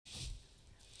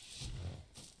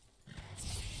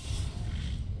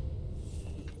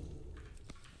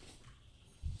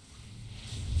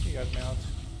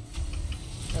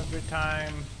Every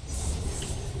time.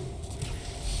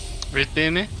 Root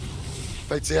beam me.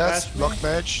 Fate CS, Flash me. block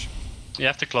mage. You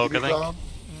have to cloak, I DB think. clown.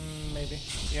 Maybe.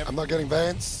 Yep. I'm not getting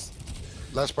Vaynes.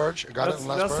 Last purge, I got it on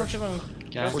last That's purge. not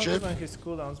even. Yeah. That's Push not it. even his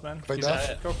cooldowns, man. Fate He's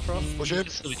death. Cock frost. Push it.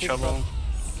 This will be Keep trouble.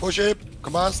 Push it.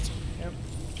 Combust. Yep.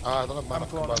 Ah, I don't have mana I'm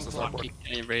for clone, combust, I'm that's clone. not working.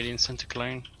 Any radiance into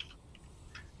clearing.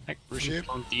 Reshape.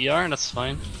 On DR, that's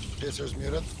fine. Piercer's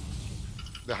muted.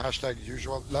 The hashtag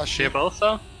usual. Last See you ship. both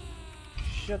though?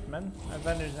 Shit, man.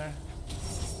 Advantage there.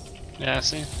 Yeah, I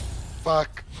see.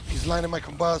 Fuck. He's lining my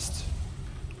combust.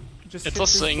 Just It's hit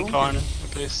also this incarn, boom.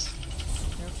 at least.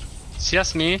 Yep.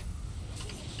 CS me.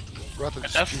 Rather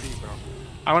just F. GD, bro.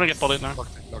 I wanna get bullied now.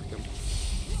 Locked him.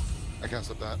 I can't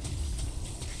stop that.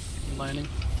 Lining.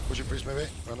 Push it priest maybe.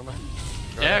 Randomly.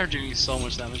 They're doing so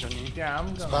much damage on you. Yeah,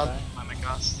 I'm gonna bad. die. Oh my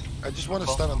god. I just want to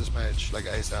stun on this mage, like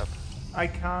ASAP. I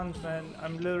can't, man.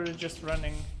 I'm literally just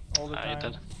running all the Ah, you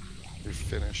time. did. You're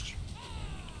finished.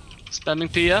 Spamming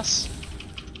PS.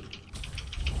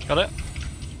 Got it?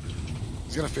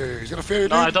 He's gonna fear you. He's gonna fear you,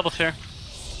 dude. No, I double fear.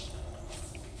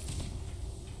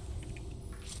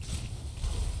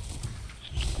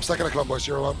 I'm stuck in a club, boys.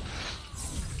 0-1.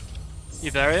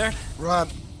 You barrier? Run.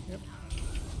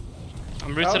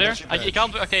 I'm rooted Oh, here. she He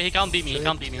can't. Okay, he can't beat me. He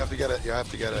can't beat me. You have to get it. You have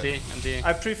to get it. I'm D.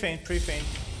 I pre-feint, pre-feint.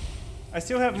 I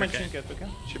still have my Okay. trinket, okay?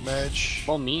 Chip mage.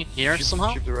 Well, me here Chip,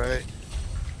 somehow. Chip the right.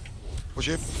 Push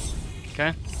it.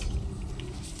 Okay.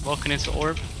 Walking into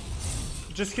orb.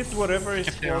 Just hit whatever is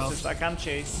If they're closest. I can't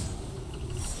chase.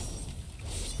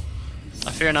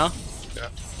 I fear now. Yeah.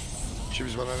 Chip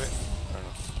is one of it.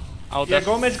 I'll Yeah, def-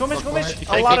 go mage, go mage, go mage! Take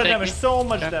A me, lot of take damage, me. so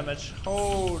much Okay. damage.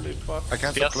 Holy fuck. I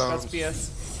can't PS. stop That's clowns.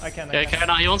 PS. I can. Okay,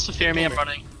 now he wants to fear me. I'm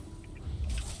running.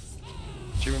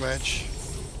 Chip mage.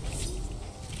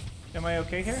 Am I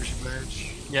okay here? Chip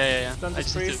mage. Yeah. Stun I the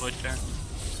just need to priest. avoid fear.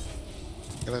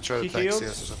 Gonna try to He tank healed.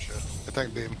 CS or some shit. I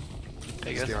tank beam.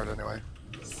 Okay, It's the good. art anyway.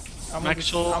 I'm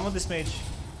Actual- on this mage.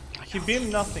 He beamed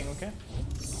nothing, okay?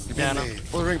 You Yeah, beat I me.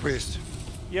 Full ring priest.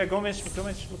 Yeah, go mage,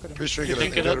 look at him. Priest ring You it.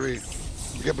 think You it got up? re.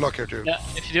 You get block here too. Yeah,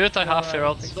 if you do it, I half fear I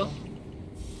out think as well. so.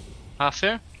 Half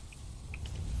fear?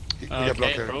 You get block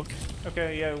Okay, here. broke.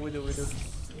 Okay, yeah, we do.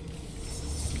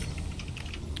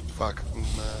 Fuck.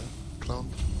 Clown.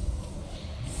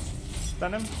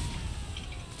 Stun him.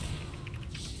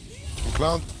 I'm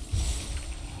clown.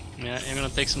 Yeah, I'm gonna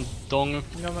take some dong.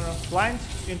 No. Blind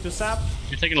into sap.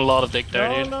 You're taking a lot of dick there,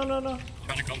 No, dude. no.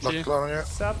 Trying to come to Lock you. clown on you.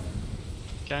 Sap.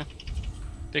 Okay.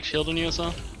 Big shield on you as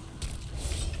well.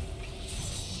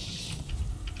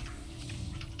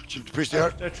 Chip the priest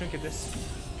DR. I trinket this.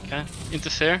 Okay.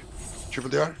 Interfere. Triple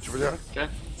DR. Triple DR. Okay.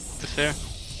 Interfere.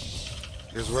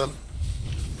 You as well.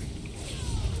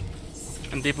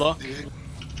 And deep block.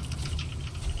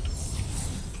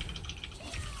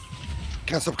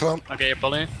 Can't stop clown. Okay, you're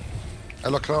bullying. I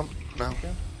lock clown. Now.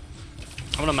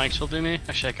 I'm gonna mag shield do me.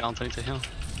 Actually, I can't. I need to heal.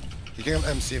 You can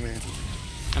MC me.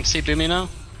 MC beam me now.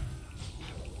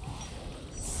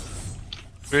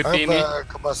 Root I beam me. have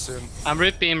combust soon. I'm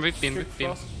root beam. Quick beam.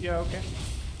 frost. Yeah, okay.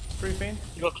 Pre-feint.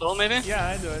 You got clone maybe? Yeah,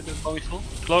 I do. Call me full.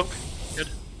 Cloak. Good.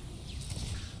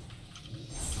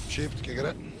 Sheep, can you get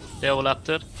it? They overlapped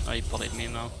it. Oh, you bullied me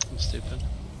now. I'm stupid.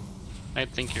 I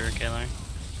think you're okay there.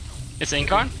 It's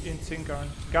Incarn? In Syncarn.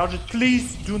 Gouge it,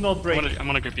 please do not break. I'm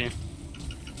gonna grip you.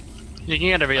 You can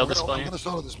get a real I'm display. gonna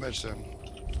solo this mage soon.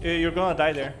 You're gonna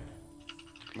die there.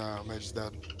 No, mage is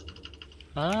dead.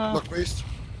 Ah. Block priest.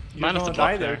 You're Minus gonna the block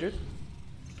die there, there. dude.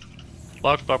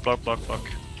 Block.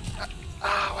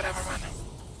 Ah, whatever, man.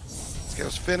 This game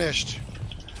was finished.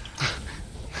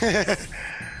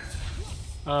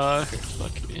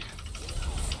 Fuck me.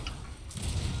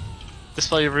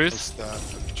 Display your What's roots. that?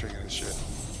 I'm triggering this shit.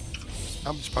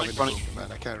 I'm just probably Like, the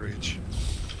man. I can't reach.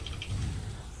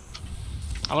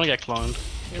 I wanna get cloned.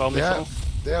 Clone me full.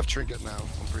 They have trinket now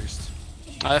on priest.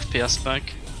 I have PS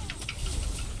back.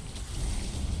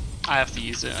 I have to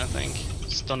use it, I think.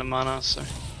 Stun mana, so.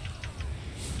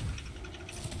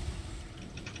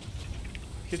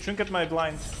 He trinket my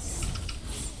blind.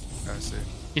 I see.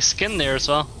 He's skin there as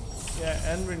well. Yeah,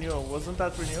 and renewal. Wasn't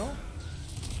that renewal?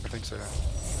 I think so, yeah.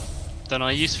 Don't know,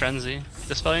 I use frenzy.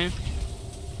 Display you.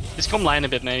 Just come line a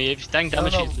bit maybe. If you tank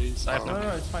damage, no. you lose. I have No, no.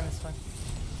 it's fine, it's fine.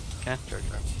 Okay,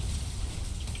 okay.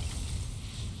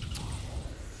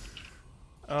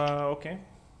 Okay.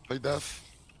 Play death.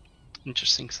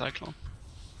 Interesting cyclone.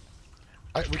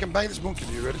 We can bang this monkey.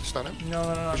 Are you ready to stun him? No,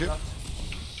 I'm Push it. not.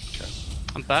 Okay.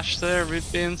 I'm bashed there, root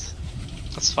beams.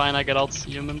 That's fine, I get out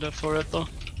human there for it though.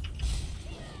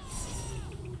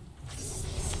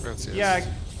 Let's see. Yeah,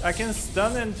 I can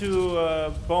stun into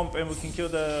bomb and we can kill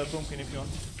the Boomkin if you want.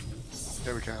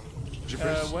 Yeah, we can. Did you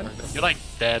freeze? when? Okay. You're like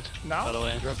dead, Now? by the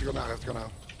way. You have to go now, you have to go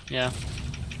now. Yeah.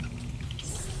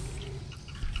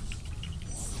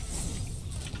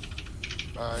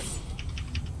 Bye.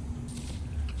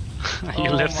 You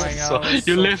Oh lived my so God, it's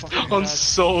you so lived fucking on bad.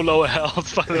 so low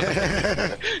health, by the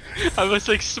way. I was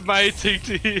like smiting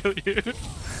to heal you.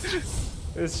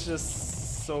 It's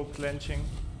just so clenching.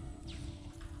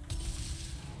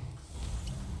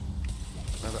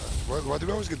 Why do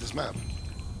we always get this map?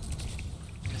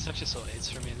 It's actually so AIDS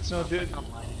for me. This No, map, I dude.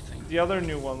 can't line anything. The other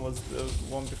new one was the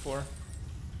one before.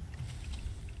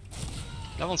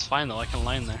 That one's fine though, I can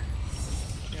line there.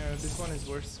 Yeah, this one is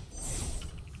worse.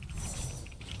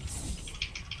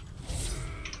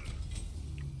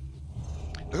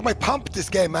 Look at my pump this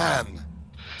game, man!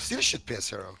 See the shit,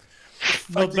 pshero.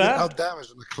 Not Fucking bad. out damage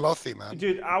on the clothy, man.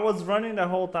 Dude, I was running the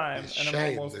whole time Be and I'm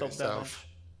ashamed almost of top damage. yourself.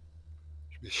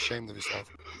 You should be ashamed of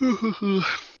yourself.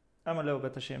 I'm a little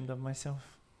bit ashamed of myself.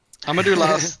 I'm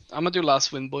gonna do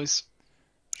last win, boys.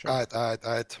 Sure. Alright.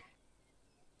 I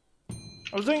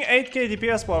was doing 8k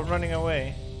DPS while running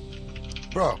away.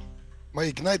 Bro, my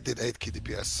Ignite did 8k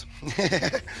DPS.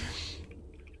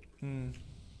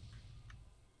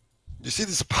 You see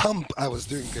this pump I was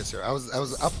doing, pshero? I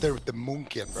was up there with the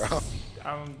Moonkin, bro.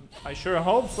 I sure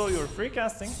hope so. You're free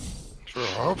casting. Sure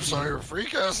hope so. You're free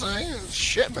casting.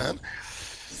 Shit, man.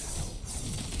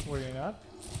 Were you not?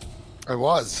 I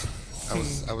was,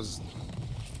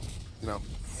 you know,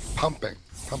 pumping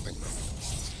them.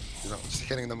 You know, just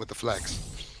hitting them with the flags.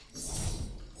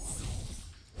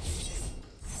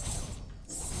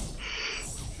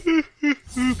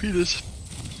 Penis.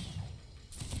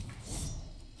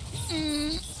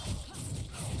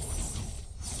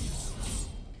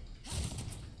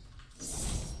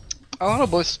 I don't know,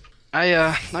 boys. I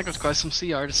got quite some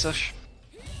CR this sesh.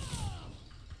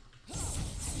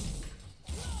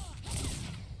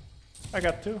 I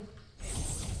got 2.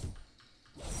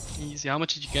 Easy. How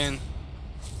much did you gain?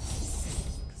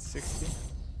 60.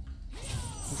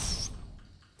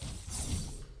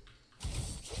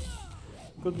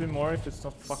 Could be more if it's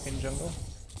not fucking jungle.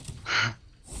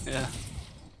 Yeah.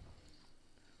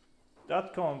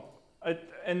 That comp.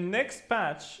 And next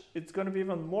patch, it's gonna be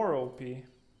even more OP.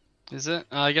 Is it?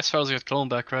 I guess Farrell's got clone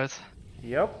back, right?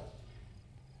 Yep.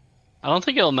 I don't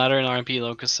think it'll matter in RMP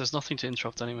though, because there's nothing to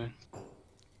interrupt anyway.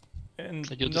 And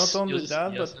Like, you'll not just- only you'll just-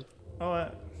 that, yes.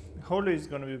 but Holy is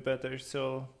gonna be better.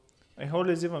 So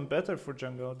Holy is even better for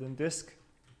jungle than Disc.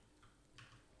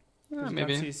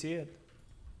 Maybe. Can't CC it.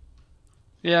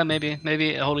 Yeah,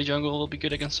 maybe a Holy Jungle will be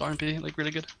good against RMP, like really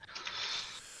good.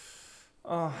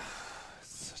 Oh,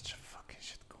 it's such a fucking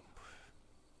shit comp.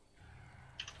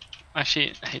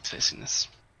 Actually, I hate facing this.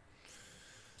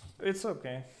 It's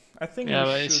okay. I think. Yeah, we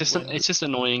but it's should just win. it's just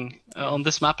annoying. On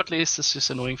this map at least, it's just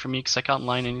annoying for me because I can't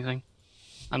line anything.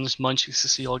 I'm just munching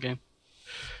CC all game.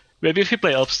 Maybe if you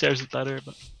play upstairs it's better,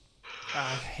 but I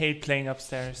hate playing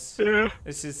upstairs. yeah.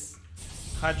 This is.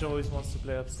 Hydra always wants to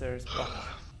play upstairs. But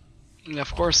Yeah,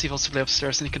 of course he wants to play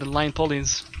upstairs and he can line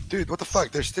polys. Dude, what the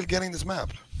fuck? They're still getting this map.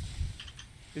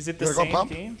 is it the You wanna same go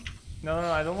pump? team? No,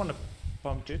 I don't want to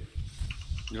pump it.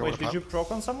 You know Wait, what did you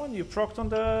proc on someone? You procced on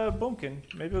the Boomkin.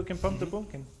 Maybe we can pump the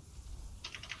Boomkin.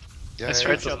 Yeah, I yeah,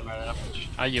 swear yeah. it doesn't matter that much.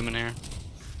 I human here.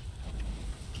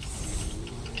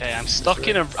 Okay, I'm stuck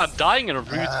in a. I'm dying in a root,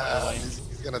 by the way. He's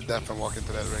gonna def and walk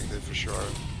into that ring, dude, for sure.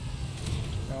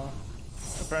 No.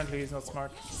 Apparently he's not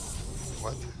smart.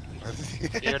 What?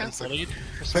 You're It's the like, lead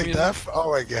for some fake reason. def?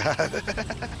 Oh my god.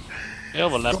 Yeah,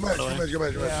 well, left, Go by mage, the go way. mage, go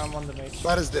mage, go Yeah, mage. I'm on the mage.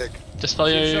 Bad as dick. Just spell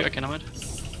you. Shot. Okay, no mind.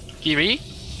 Kiri?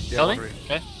 Yeah, Tell me? I'll read.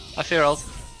 Okay. I fear ult.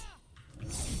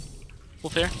 Full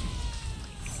fear.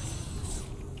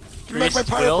 Give me back my Priest,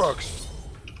 pyro will. procs.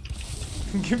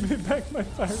 Give me back my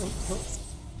pyro procs.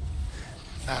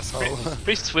 Asshole.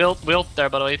 Priest's wilt there,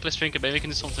 by the way. Please drink it, maybe we can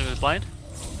do something with blind.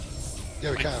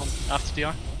 Yeah, we can. After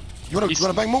DR. You wanna He's-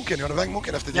 bang Moonkin? You wanna bang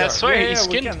Moonkin after the Yeah, I R? swear Yeah, he's yeah,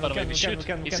 we skinned, can, by we the way. can, We we should.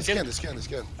 can, we He's can. skinned. The skin, the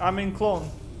skin. I'm in clone.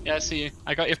 Yeah, I see you.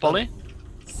 I got your poly.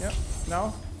 Yeah.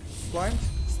 Now. Blind.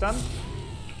 Stun.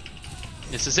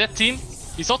 This is it, team.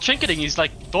 He's not trinketing, he's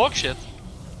like dog shit.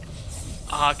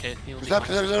 Ah, okay. He'll be Slap,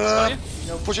 fine. slap,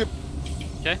 No. push him.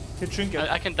 Okay. Hit trinket.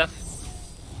 I can death.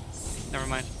 Never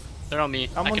mind. They're on me.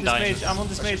 I'm I on can this die. mage. I'm on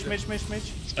this mage. Actually,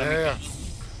 Mage. Yeah, yeah, yeah.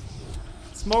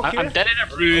 Smoke here. I'm dead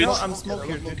in a root. No, I'm smoke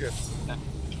here, dude. Moonkin.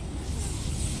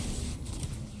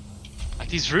 Like,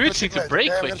 these roots need to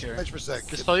break quicker. Mage per sec.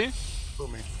 Just follow you? Pull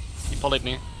me. He polyed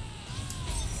me.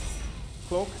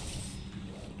 Cloak.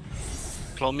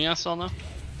 Clone me, I saw now.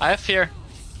 I have fear.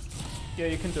 Yeah,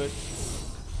 you can do it.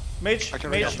 Mage. I can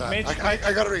ring Mage. up that. Mage.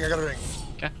 I got a ring, I got a ring.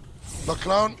 Okay. Block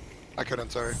clone. I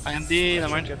couldn't, sorry. I am the. Never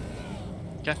mind. Trinket.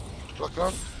 Okay. Block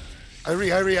clone. I re.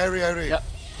 Yeah.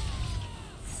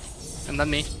 And then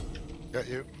me. Got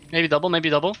you. Maybe double, maybe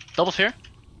double. Double fear.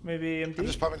 Maybe I'm MD?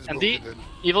 just pumping this MD. bunker, dude.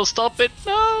 Evil, stop it.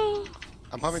 No.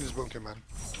 I'm pumping this bunker, man.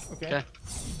 Okay. Okay.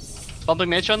 Bumping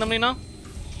mage randomly now.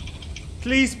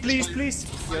 Please, please, please.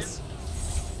 Yes.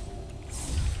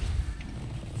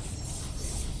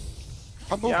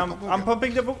 Pump Yeah, bunker, I'm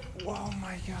pumping the book. Oh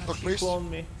my god, Look, he please. cloned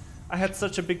me. I had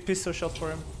such a big pistol shot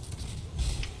for him.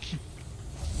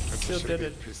 Still did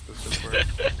it.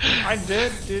 I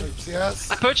did, dude. Yes.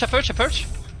 I perch. Stun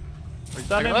him,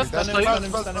 stun him, stun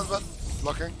him, stun him.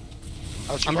 Blocking.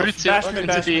 I'm root to Bash me, into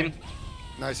bash me. team.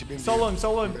 Nice, you beat me. Solo him,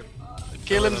 solo him.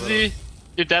 Kill him, Z.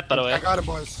 You're dead, by the way. I got him,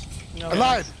 boys. No,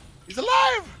 Alive! He's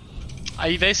alive!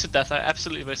 I wasted death. I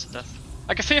absolutely wasted death.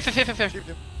 I can fear. Keep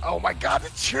him. Oh my god, the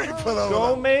triple over.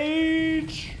 Go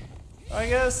mage! I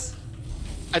guess.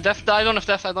 I don't have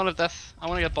death. I want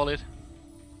to get bullied.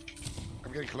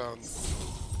 I'm getting cloned.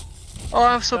 Oh,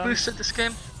 I'm so Done. boosted this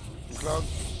game. I'm cloned.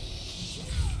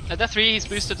 At death 3, he's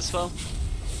boosted as well.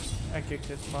 I kicked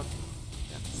it, fuck.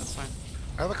 Yeah, that's fine.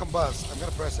 I have a combust. I'm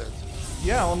gonna press it.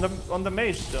 Yeah, on the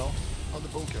mage though. On the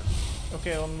bunker.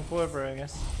 Okay, on whoever I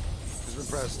guess. He's been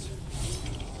pressed.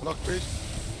 Lock priest.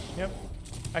 Yep.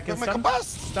 I can Get my stun.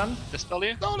 combust! Stun. Dispel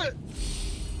you. Stole it!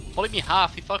 Bullied me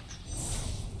half. He fucked.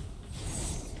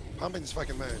 Pumping this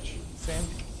fucking mage. Same.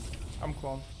 I'm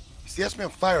cloned. He has me on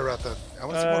fire right there. I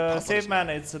want some more pump on Save this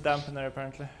mana, it's a dampener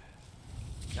apparently.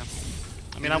 Yeah.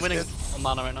 I mean, I'm winning on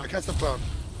mana right now. I can't stop clone.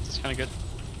 It's kind of good.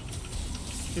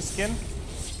 His skin.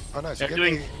 Oh nice. They're Get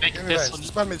doing me, big get me piss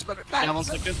range. on- Spam me. Yeah, 1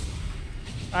 second.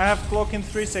 I have cloak in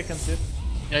 3 seconds, dude.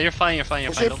 Yeah, you're fine.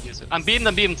 Push it. Don't use it. I'm beamed.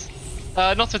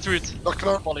 Not with root. Lock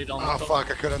clone. Bullied on. Ah fuck,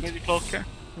 I couldn't. Maybe cloak here.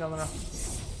 No.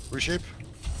 Reshape.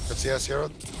 Let's yes, hero.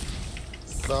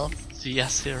 Clone.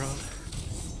 Yes, hero.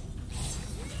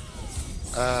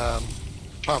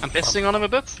 Pump. I'm pissing on him a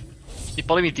bit. He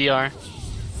bullied me DR.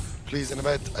 Please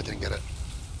innovate. I didn't get it.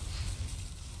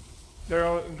 They're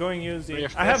all going UZ. Rear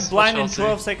I have fist, blind in watch out,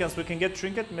 12 seconds. We can get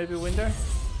trinket, maybe win there.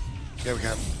 Yeah, we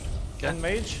can. Okay. On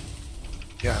mage.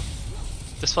 Yeah.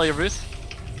 Dispel your root.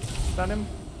 Stun him.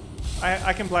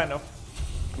 I can blind off.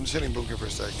 I'm just hitting bunker for a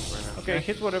sec right now. Okay,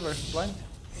 hit whatever. Blind.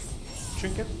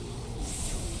 Trinket.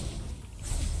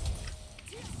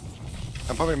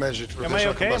 I'm probably measured. Am I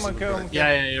okay? Am I okay?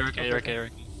 Yeah, you're okay.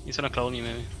 He's gonna clone you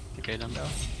maybe. Okay then. No.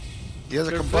 He has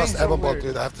a They're combust playing so ammo bot, weird.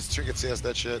 dude. I have to trigger CS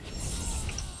that shit.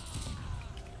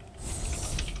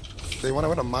 They want to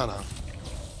win a mana.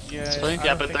 Yeah, Explain? I Yeah,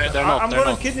 don't but think they're that- not, I'm they're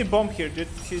gonna not. kidney bomb here, dude.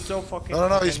 He's so fucking.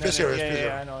 No, he's fucking- pissy, he's yeah, pissy.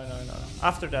 yeah, I know.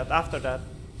 After that.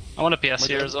 I want a PS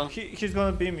here God. as well. He's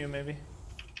gonna beam you, maybe.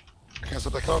 Can't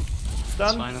stop that clone. It's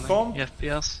Stun, fine, I think. bomb. Yeah,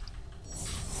 PS.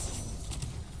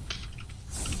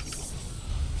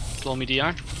 Blow me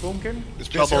DR. Boomkin. It's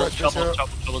PS Trouble. Close.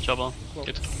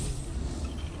 Good.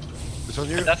 It's on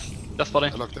you. Death body.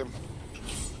 I locked him.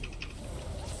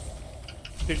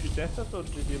 Did you death that or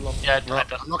did you lock? Yeah, No, I I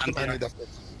locked him and he DR. left it.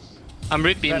 I'm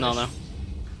root beam now. Vanish.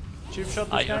 Cheap shot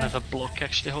this I guy. don't have a block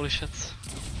actually, holy shit.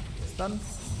 Stun.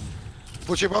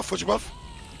 Foot chip off.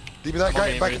 DB that guy.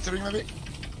 Okay, Back wait. into the ring maybe.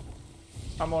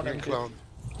 I'm on Getting him. clone.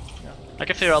 I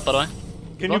can fear out by the way.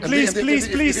 Can you MD, please, MD, please,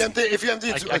 if please? If you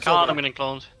MD, I it's can't, over. I'm getting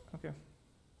cloned. Okay.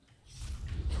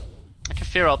 I can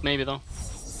fear out maybe though.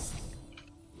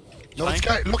 No, this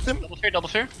guy locked him. Double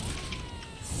fear.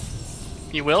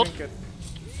 You will? Trinket.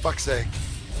 Fuck's sake.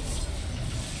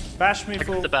 Bash me I grip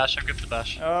full. the bash, You gripped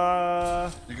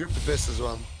the fist as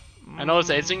well. I know it's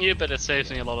aiding you, but it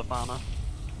saves me a lot of mana.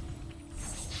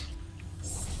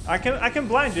 I can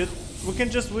blind it. We can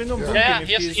just win on Yeah. Boomkin Yeah, if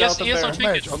he has- he's he has- out of he has there. on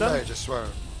Trinket. On Done. mage, I swear.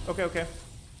 Okay.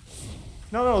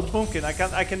 No, Boomkin.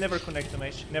 I can never connect the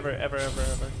mage. Never, ever.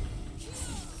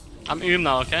 I'm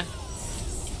now, okay?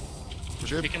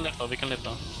 Push We it. can live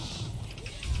though.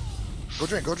 Go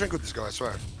drink with this guy, I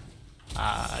swear.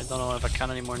 I don't know if I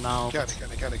can anymore now. He can.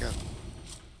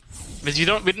 But you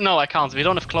don't. No, I can't. We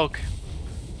don't have cloak.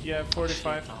 Yeah,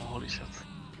 45. Oh, holy shit.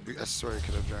 I swear you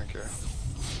could have drank here.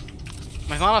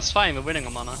 My mana's fine. We're winning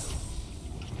on mana.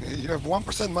 You have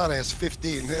 1% mana, it's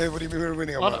 15. What do you mean we're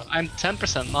winning on What? mana? I'm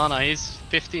 10% mana. He's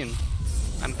 15.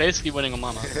 I'm basically winning on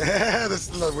mana. That's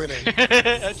still not winning.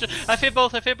 I fear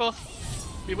both.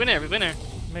 We win here.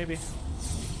 Maybe. Yeah,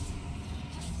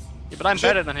 but I'm Bullshit.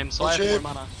 better than him, so I have Bullshit.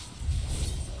 more mana.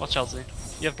 Watch out, Z.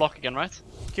 You have block again, right?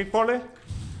 Kick poorly.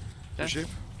 Push it.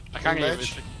 I can't get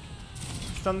Mage. it.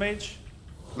 Stun mage.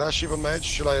 Last shield on mage,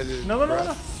 should I do?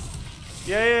 No.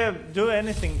 Yeah. Do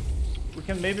anything. We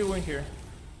can maybe win here.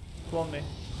 Clone me.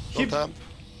 Don't tamp.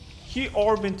 He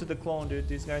orb into the clone, dude.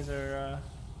 These guys are.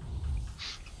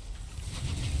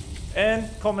 And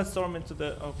Comet Storm into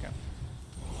the. Okay.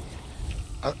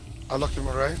 I locked him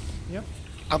array. Yep.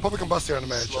 I'm probably combust here on the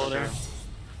mage. Slow there.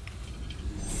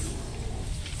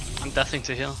 I'm deathing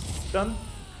to heal. Done.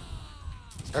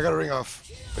 I got a ring off,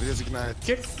 but he has ignite.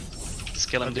 Kick. Just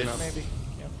kill him, Not dude. enough. Maybe.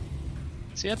 Yep.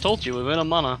 See, I told you, we win on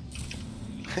mana.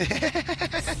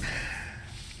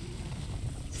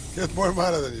 He had more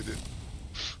mana than you did.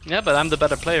 Yeah, but I'm the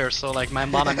better player, so like my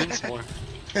mana means more.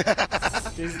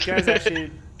 These guys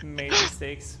actually made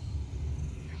mistakes.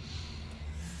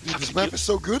 This map is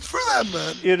so good for them,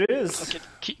 man. It is. Okay,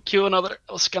 Q another.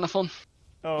 That was kind of fun.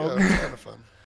 Oh. Yeah, kind of fun.